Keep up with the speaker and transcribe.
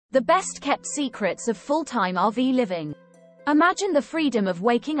The best-kept secrets of full-time RV living. Imagine the freedom of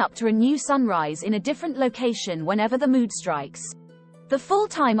waking up to a new sunrise in a different location whenever the mood strikes. The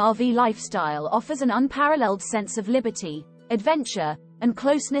full-time RV lifestyle offers an unparalleled sense of liberty, adventure, and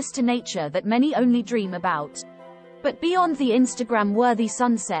closeness to nature that many only dream about. But beyond the Instagram-worthy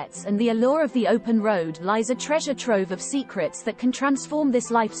sunsets and the allure of the open road lies a treasure trove of secrets that can transform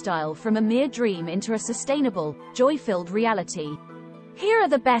this lifestyle from a mere dream into a sustainable, joy-filled reality. Here are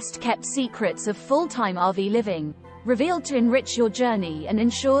the best-kept secrets of full-time RV living, revealed to enrich your journey and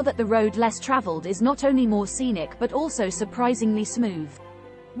ensure that the road less traveled is not only more scenic but also surprisingly smooth.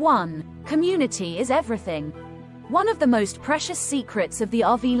 1. Community is everything. One of the most precious secrets of the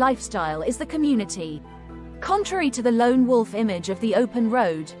RV lifestyle is the community. Contrary to the lone wolf image of the open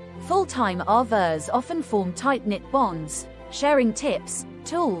road, full-time RVers often form tight-knit bonds, sharing tips,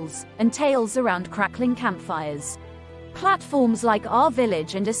 tools, and tales around crackling campfires. Platforms like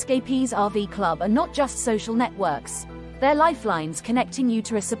RVillage and Escapees RV Club are not just social networks. They're lifelines connecting you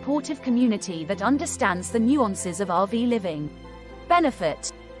to a supportive community that understands the nuances of RV living.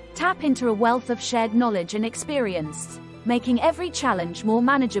 Benefit: tap into a wealth of shared knowledge and experience, making every challenge more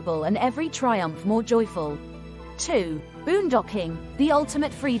manageable and every triumph more joyful. 2. Boondocking, the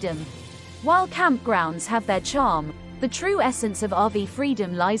ultimate freedom. While campgrounds have their charm, the true essence of RV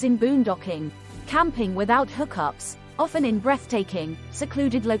freedom lies in boondocking, camping without hookups, often in breathtaking,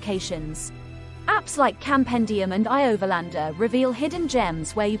 secluded locations. Apps like Campendium and iOverlander reveal hidden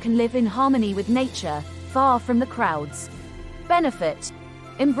gems where you can live in harmony with nature, far from the crowds. Benefit: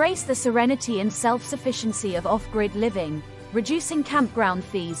 embrace the serenity and self-sufficiency of off-grid living, reducing campground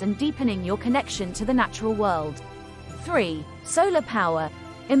fees and deepening your connection to the natural world. 3. Solar power.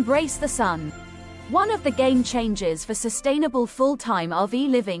 Embrace the sun. One of the game changers for sustainable full-time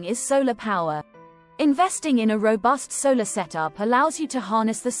RV living is solar power. Investing in a robust solar setup allows you to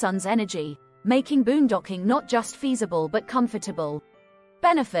harness the sun's energy, making boondocking not just feasible but comfortable.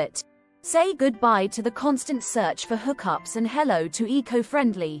 Benefit: say goodbye to the constant search for hookups and hello to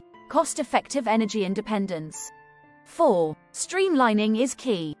eco-friendly, cost-effective energy independence. 4. Streamlining is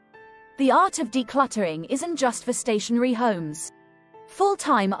key. The art of decluttering isn't just for stationary homes.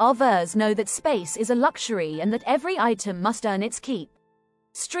 Full-time RVers know that space is a luxury and that every item must earn its keep.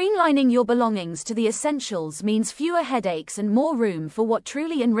 Streamlining your belongings to the essentials means fewer headaches and more room for what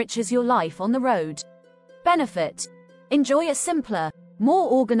truly enriches your life on the road. Benefit: enjoy a simpler, more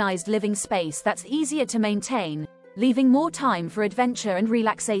organized living space that's easier to maintain, leaving more time for adventure and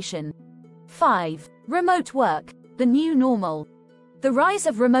relaxation. 5. Remote work, the new normal. The rise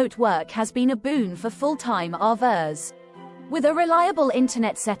of remote work has been a boon for full-time RVers. With a reliable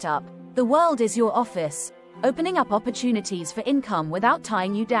internet setup, the world is your office, opening up opportunities for income without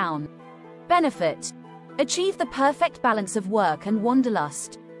tying you down. Benefit: achieve the perfect balance of work and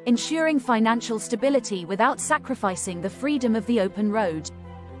wanderlust, ensuring financial stability without sacrificing the freedom of the open road.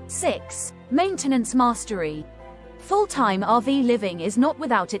 6. Maintenance mastery. Full-time RV living is not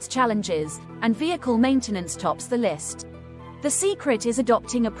without its challenges, and vehicle maintenance tops the list. The secret is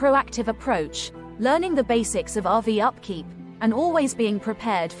adopting a proactive approach, learning the basics of RV upkeep, and always being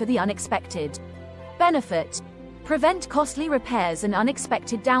prepared for the unexpected. Benefit: prevent costly repairs and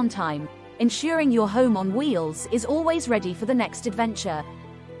unexpected downtime, ensuring your home on wheels is always ready for the next adventure.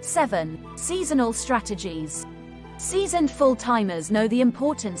 7. Seasonal strategies. Seasoned full-timers know the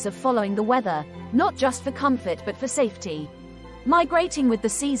importance of following the weather, not just for comfort but for safety. Migrating with the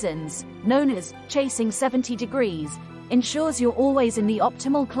seasons, known as chasing 70 degrees, ensures you're always in the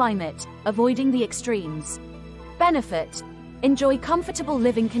optimal climate, avoiding the extremes. Benefit: enjoy comfortable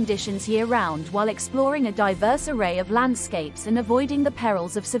living conditions year-round while exploring a diverse array of landscapes and avoiding the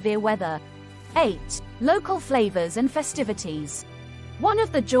perils of severe weather. 8. Local flavors and festivities. One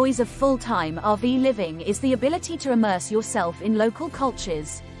of the joys of full-time RV living is the ability to immerse yourself in local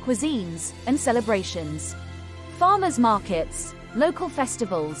cultures, cuisines, and celebrations. Farmers markets, local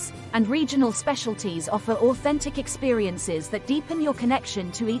festivals, and regional specialties offer authentic experiences that deepen your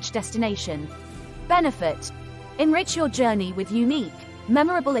connection to each destination. Benefit: enrich your journey with unique,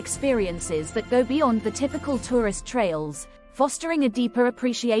 memorable experiences that go beyond the typical tourist trails, fostering a deeper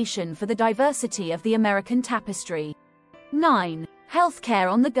appreciation for the diversity of the American tapestry. 9. Healthcare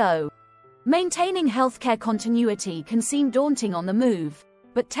on the go. Maintaining healthcare continuity can seem daunting on the move,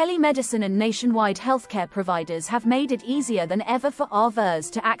 but telemedicine and nationwide healthcare providers have made it easier than ever for RVers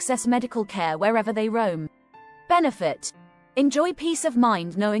to access medical care wherever they roam. Benefit: enjoy peace of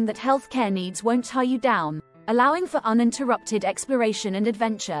mind knowing that healthcare needs won't tie you down, allowing for uninterrupted exploration and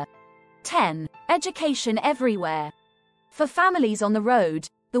adventure. 10. Education everywhere. For families on the road,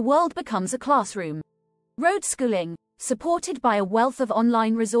 the world becomes a classroom. Road schooling, supported by a wealth of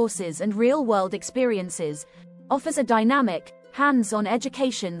online resources and real-world experiences, offers a dynamic, hands-on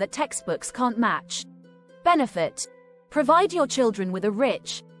education that textbooks can't match. Benefit: provide your children with a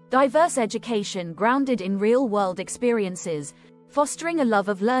rich, diverse education grounded in real-world experiences, fostering a love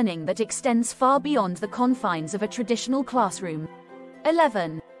of learning that extends far beyond the confines of a traditional classroom.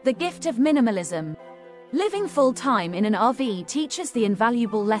 11. The gift of minimalism. Living full-time in an RV teaches the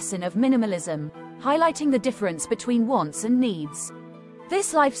invaluable lesson of minimalism, highlighting the difference between wants and needs.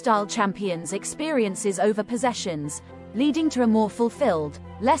 This lifestyle champions experiences over possessions, leading to a more fulfilled,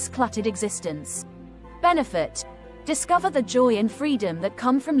 less cluttered existence. Benefit: discover the joy and freedom that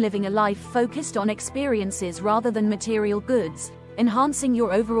come from living a life focused on experiences rather than material goods, enhancing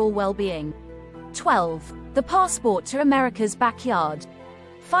your overall well-being. 12. The passport to America's backyard.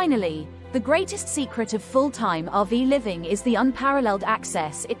 Finally, the greatest secret of full-time RV living is the unparalleled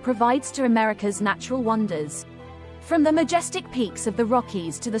access it provides to America's natural wonders. From the majestic peaks of the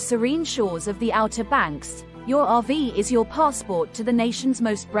Rockies to the serene shores of the Outer Banks, your RV is your passport to the nation's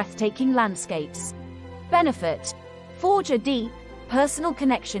most breathtaking landscapes. Benefit: forge a deep, personal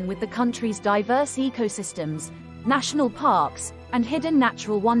connection with the country's diverse ecosystems, national parks, and hidden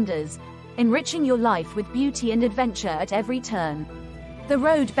natural wonders, enriching your life with beauty and adventure at every turn. The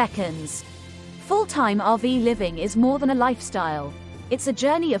road beckons. Full-time RV living is more than a lifestyle. It's a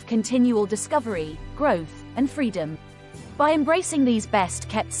journey of continual discovery, growth, and freedom. By embracing these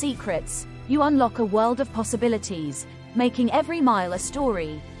best-kept secrets, you unlock a world of possibilities, making every mile a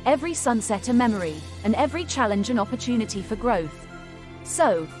story, every sunset a memory, and every challenge an opportunity for growth.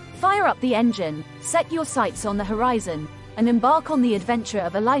 So, fire up the engine, set your sights on the horizon, and embark on the adventure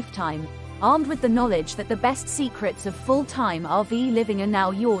of a lifetime, armed with the knowledge that the best secrets of full-time RV living are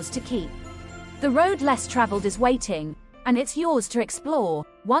now yours to keep. The road less traveled is waiting, and it's yours to explore,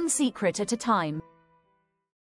 one secret at a time.